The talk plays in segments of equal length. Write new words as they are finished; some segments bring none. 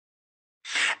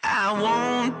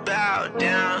won't bow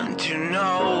down to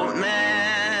no man.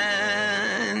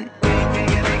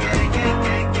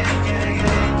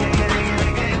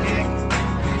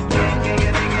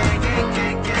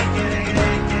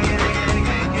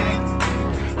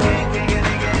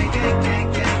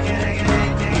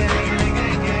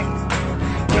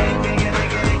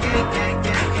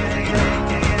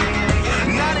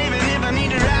 Not even if I need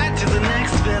to ride to the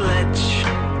next village.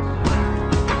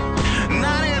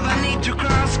 Not if I need to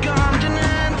cross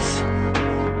continents.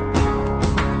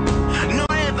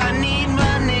 Nor if I need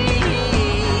money,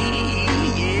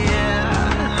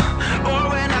 yeah. Or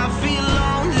when I feel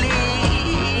lonely,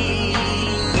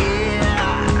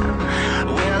 yeah.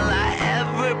 Will I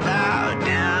ever bow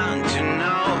down to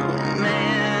no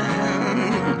man?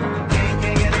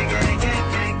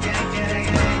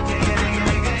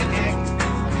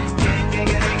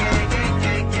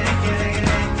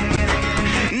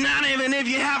 Not even if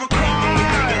you have a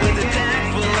car with a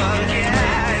tank full of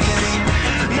gas.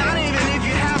 Not even if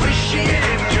you have a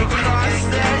ship to cross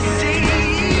the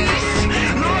seas.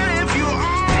 Nor if you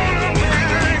own a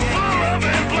bank full of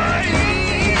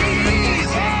employees.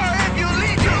 Or if you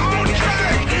lead your own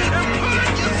church and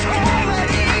put your soul at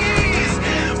ease.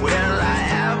 Will I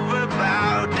ever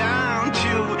bow down to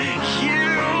you?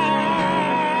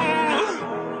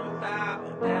 Bow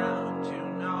down to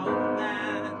no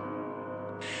man.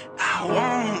 I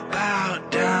won't bow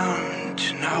down to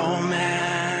no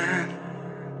man.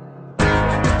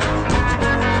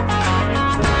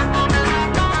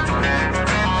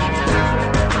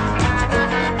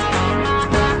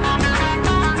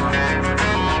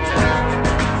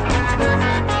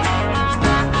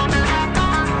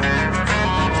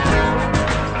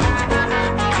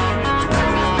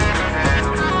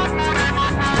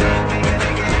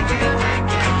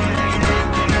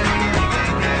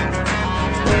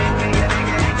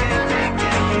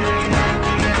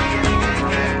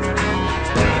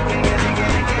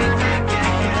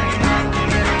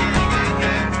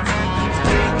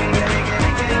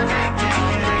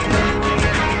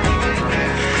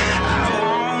 I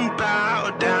won't bow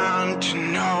down to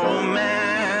no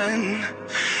man.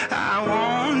 I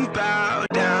won't bow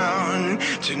down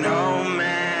to no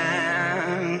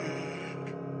man.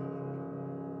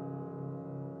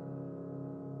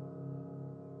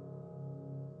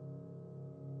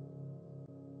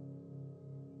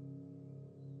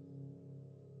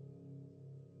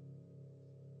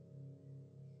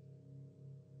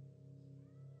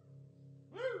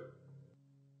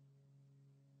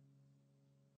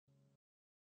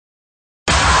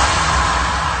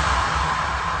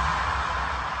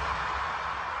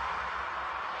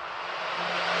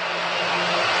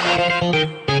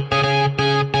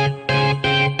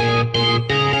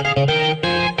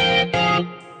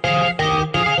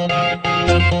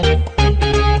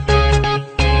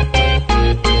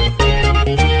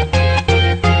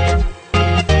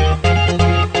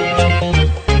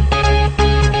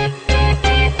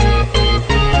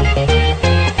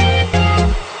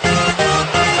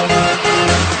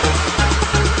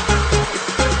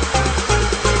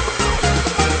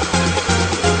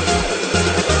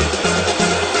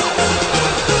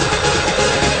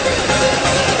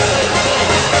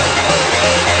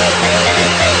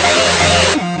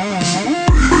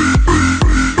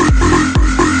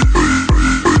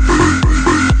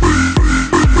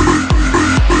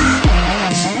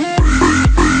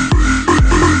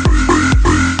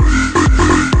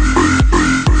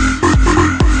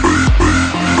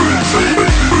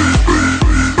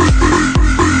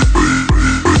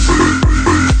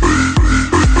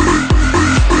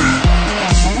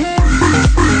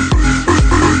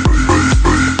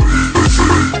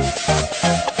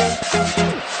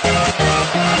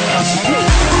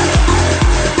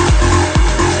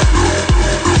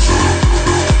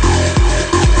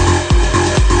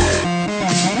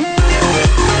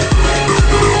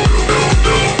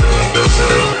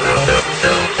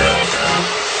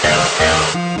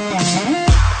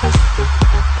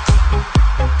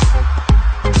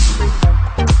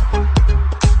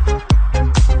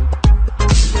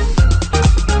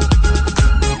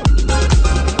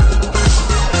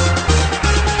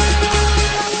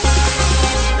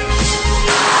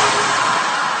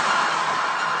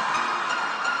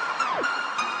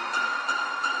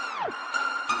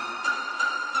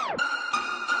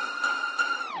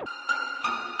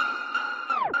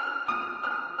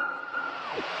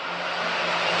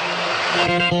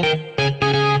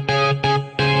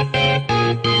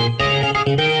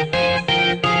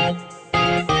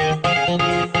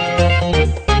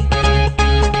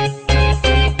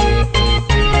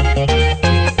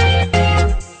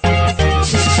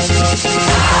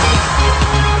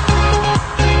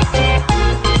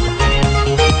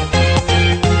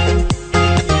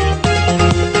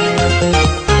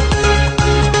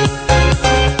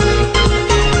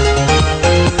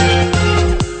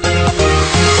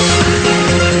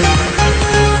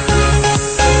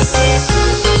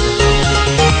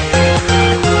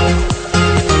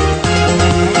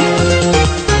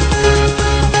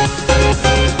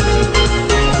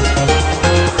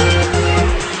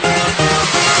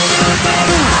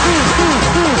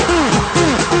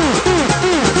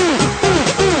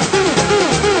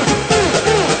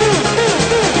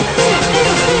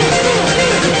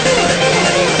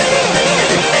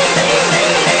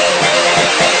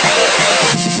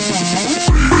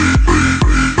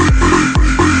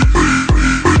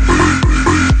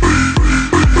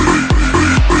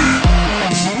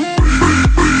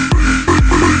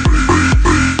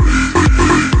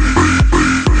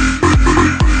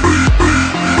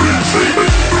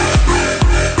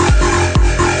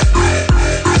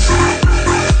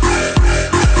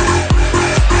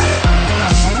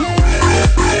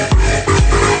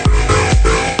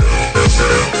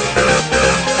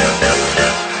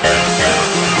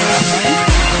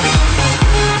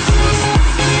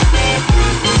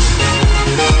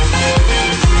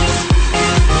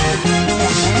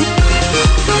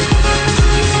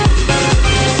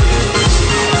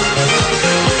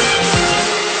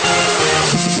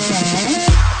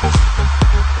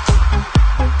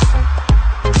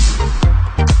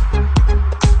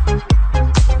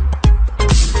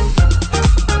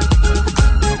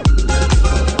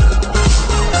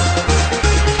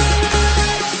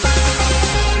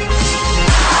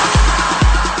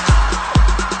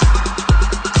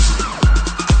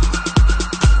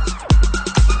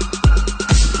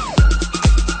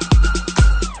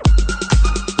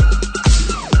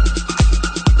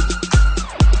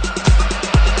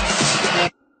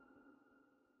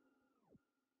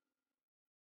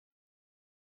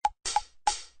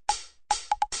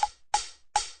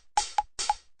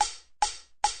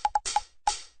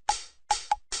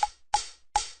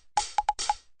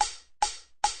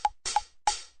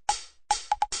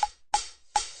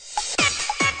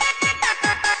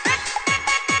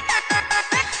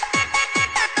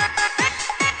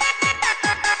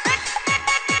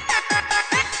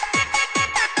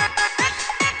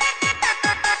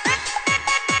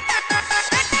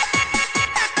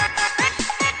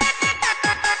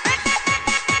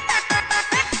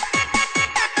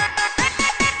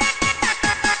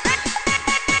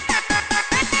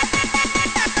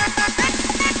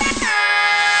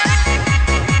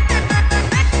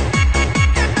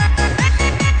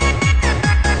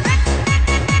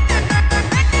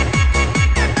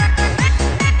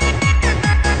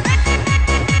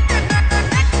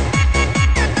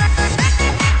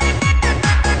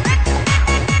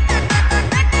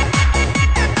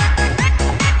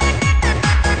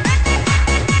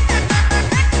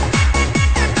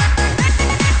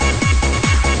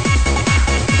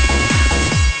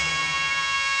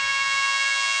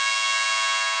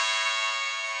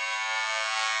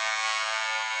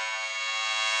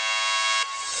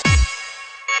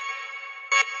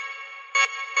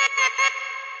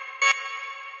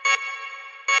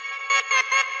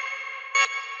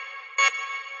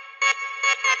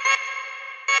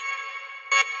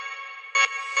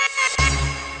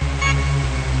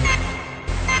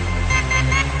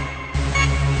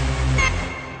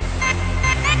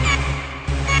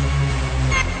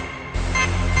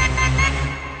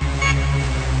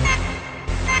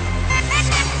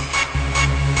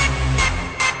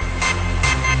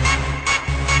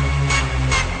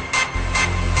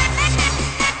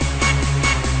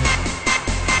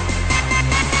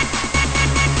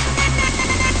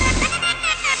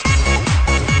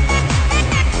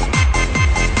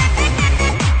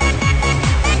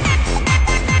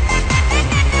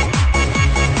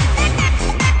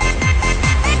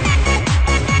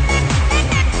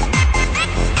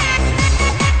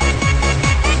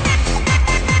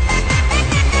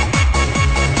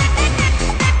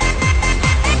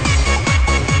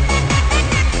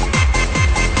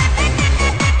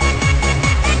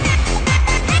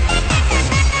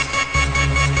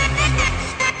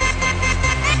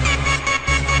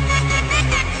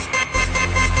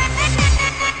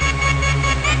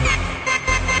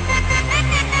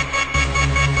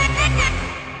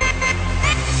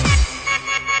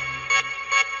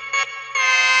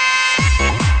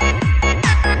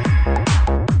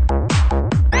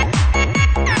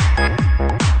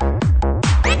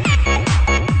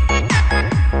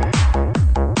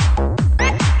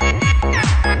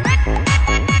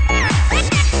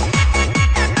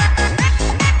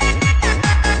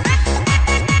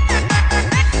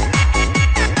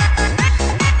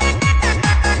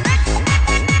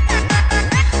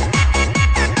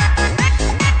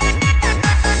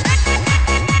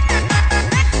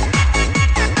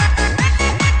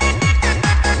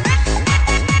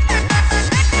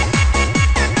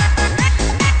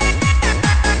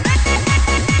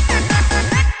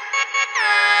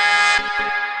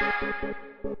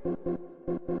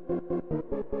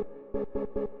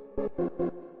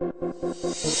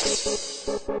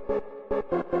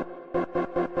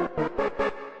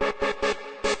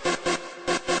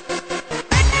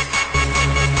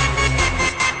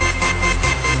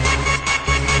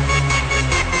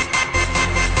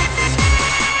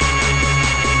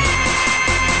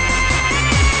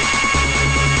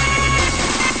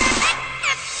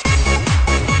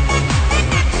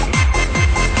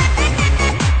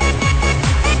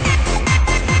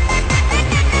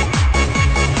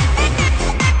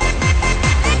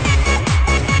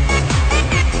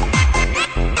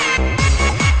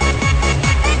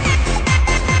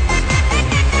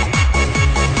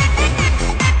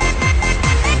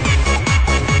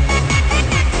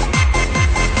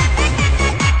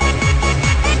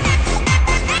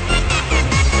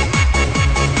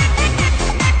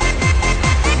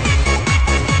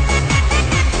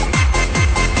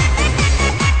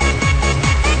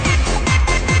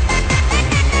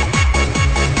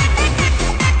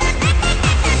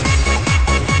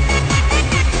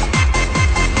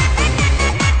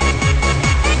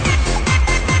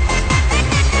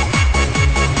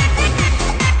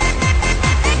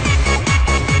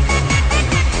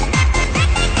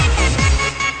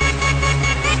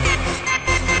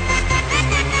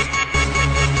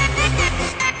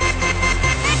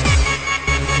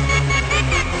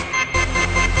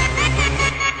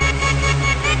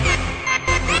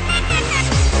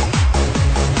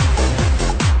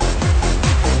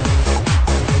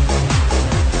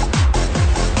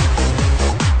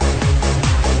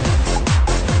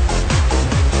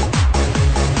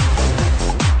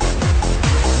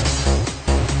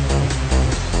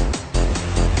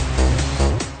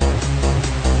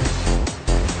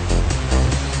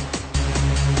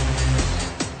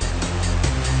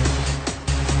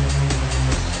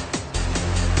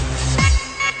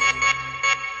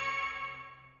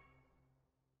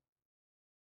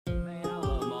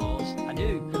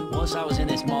 Once I was in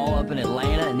this mall up in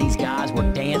Atlanta, and these guys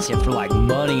were dancing for like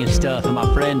money and stuff, and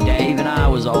my friend Dave and I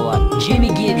was all like, Jimmy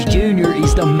Gibbs Jr.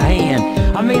 is the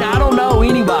man. I mean, I don't know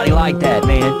anybody like that,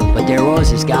 man. But there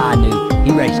was this guy I knew.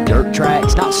 He raced dirt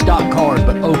tracks, not stock cars,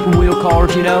 but open wheel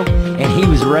cars, you know? And he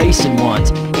was racing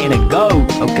once in a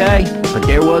goat, okay? But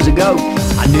there was a goat.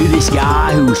 I knew this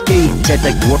guy who was set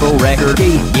the world record.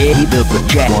 Yeah, he built the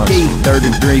jet.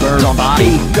 33 birds on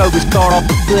body. Drove his car off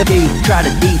the cliff. Tried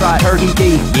to deep fry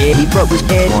turkey. Yeah, he broke his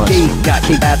head. Got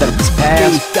kicked out of his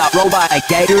past. Got rolled by a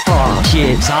gator. Oh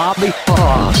shit, zombie.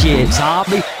 Oh shit,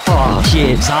 zombie. Oh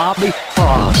shit, zombie.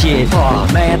 Oh shit, oh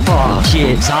man. Oh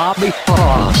shit, zombie.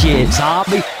 Oh shit,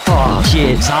 zombie. Oh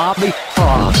shit, zombie.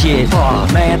 Oh shit, oh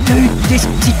man. Dude, this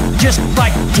is just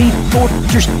like Team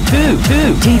Fortress 2.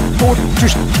 Team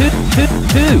Fortress 2.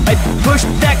 I pushed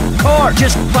that car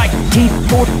just like Team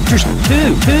Fortress 2.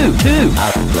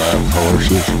 I love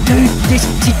horses. Dude, this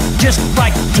is just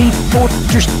like Team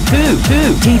Fortress 2.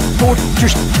 Team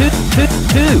Fortress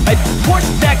 2. I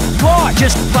pushed that car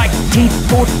just like Team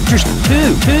Fortress 2.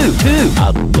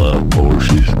 I love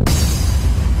horses.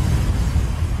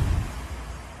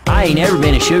 I ain't never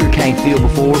been in a sugarcane field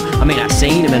before. I mean, I've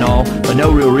seen them and all, but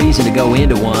no real reason to go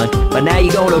into one. But now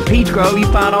you go to a peach grove, you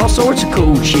find all sorts of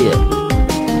cool shit.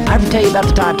 I ever tell you about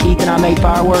the time Keith and I made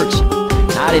fireworks?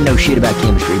 I didn't know shit about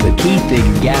chemistry, but Keith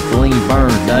figured gasoline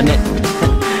burns, doesn't it?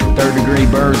 Third-degree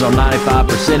burns on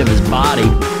 95% of his body.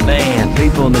 Man,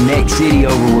 people in the next city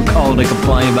over were calling to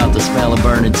complain about the smell of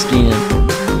burning skin.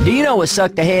 Do you know what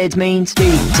suck the heads means? He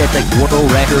set the world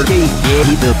record. Yeah,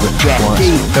 he built the jet.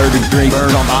 33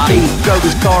 burns on body. Drove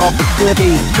his car off the cliff.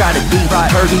 Tried to deep fry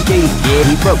turkey. Yeah,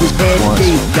 he broke his head.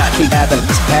 Got kicked out of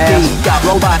his past. Got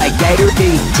rolled by a gator.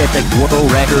 Set the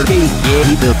world record. Yeah,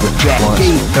 he built the jet.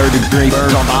 33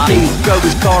 burns on body. Drove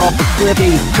his car off the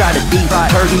cliff. Tried to deep fry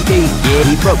turkey. Yeah,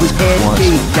 he broke his head.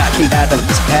 Got kicked out of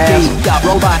his past. Got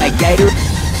rolled by a gator.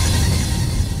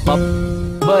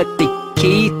 But the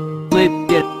Keith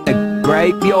lived in a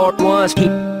graveyard once. He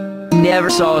never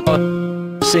saw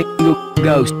a single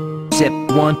ghost,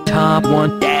 except one time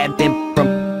one stabbed him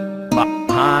from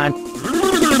behind.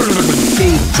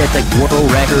 He set the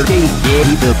world record. Yeah,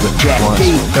 he built the jet.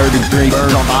 33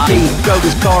 burns on body. Drove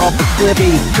his car off the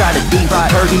cliff. Tried to deep fry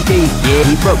turkey. Yeah,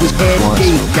 he broke his head.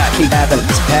 Got kicked out of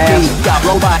his past. Got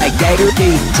rolled by a gator.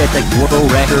 Set the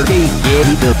world record. Yeah,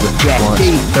 he built the jet.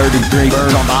 33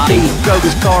 burns on body. Drove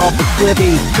his car off the cliff.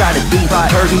 Tried to deep fry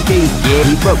turkey. Yeah,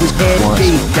 he broke his head.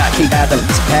 Got kicked out of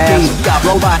his past. Got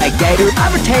rolled by a gator. I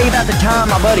ever tell you about the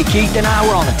time my buddy Keith and I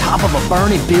were on the top of a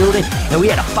burning building and we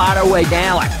had to fight our way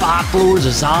down like 5 floors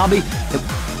of zombie?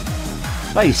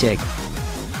 Wait a second.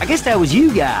 I guess that was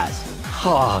you guys.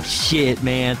 Oh shit,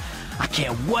 man. I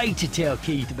can't wait to tell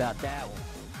Keith about that one.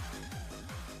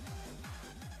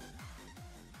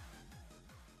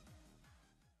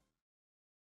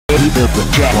 He built the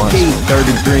jack key,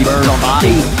 33 burns on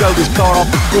body. Drove his car off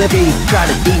the cliff, he tried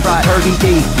to deep fry turkey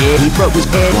tea. Yeah, he broke his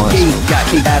head key, got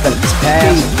kicked out of his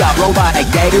past. Got rolled by a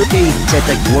gator key, set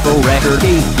the world record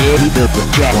key. Yeah, he built the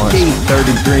jack key,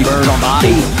 33 burns on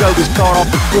body. Drove his car off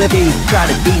the cliff, he tried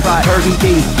to deep fry turkey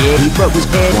tea. Yeah, he broke his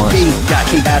head key, got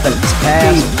kicked out of his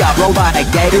past. Got rolled by a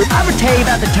gator. I ever tell you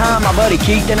about the time my buddy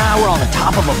Keith and I were on the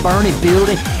top of a burning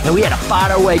building and we had to fight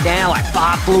our way down like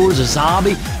 5 floors of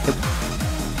zombie?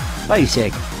 Wait a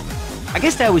second. I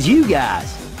guess that was you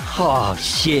guys. Oh,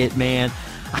 shit, man.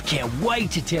 I can't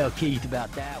wait to tell Keith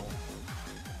about that one.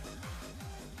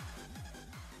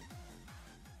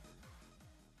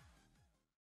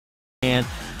 Man,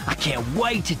 I can't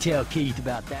wait to tell Keith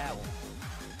about that one.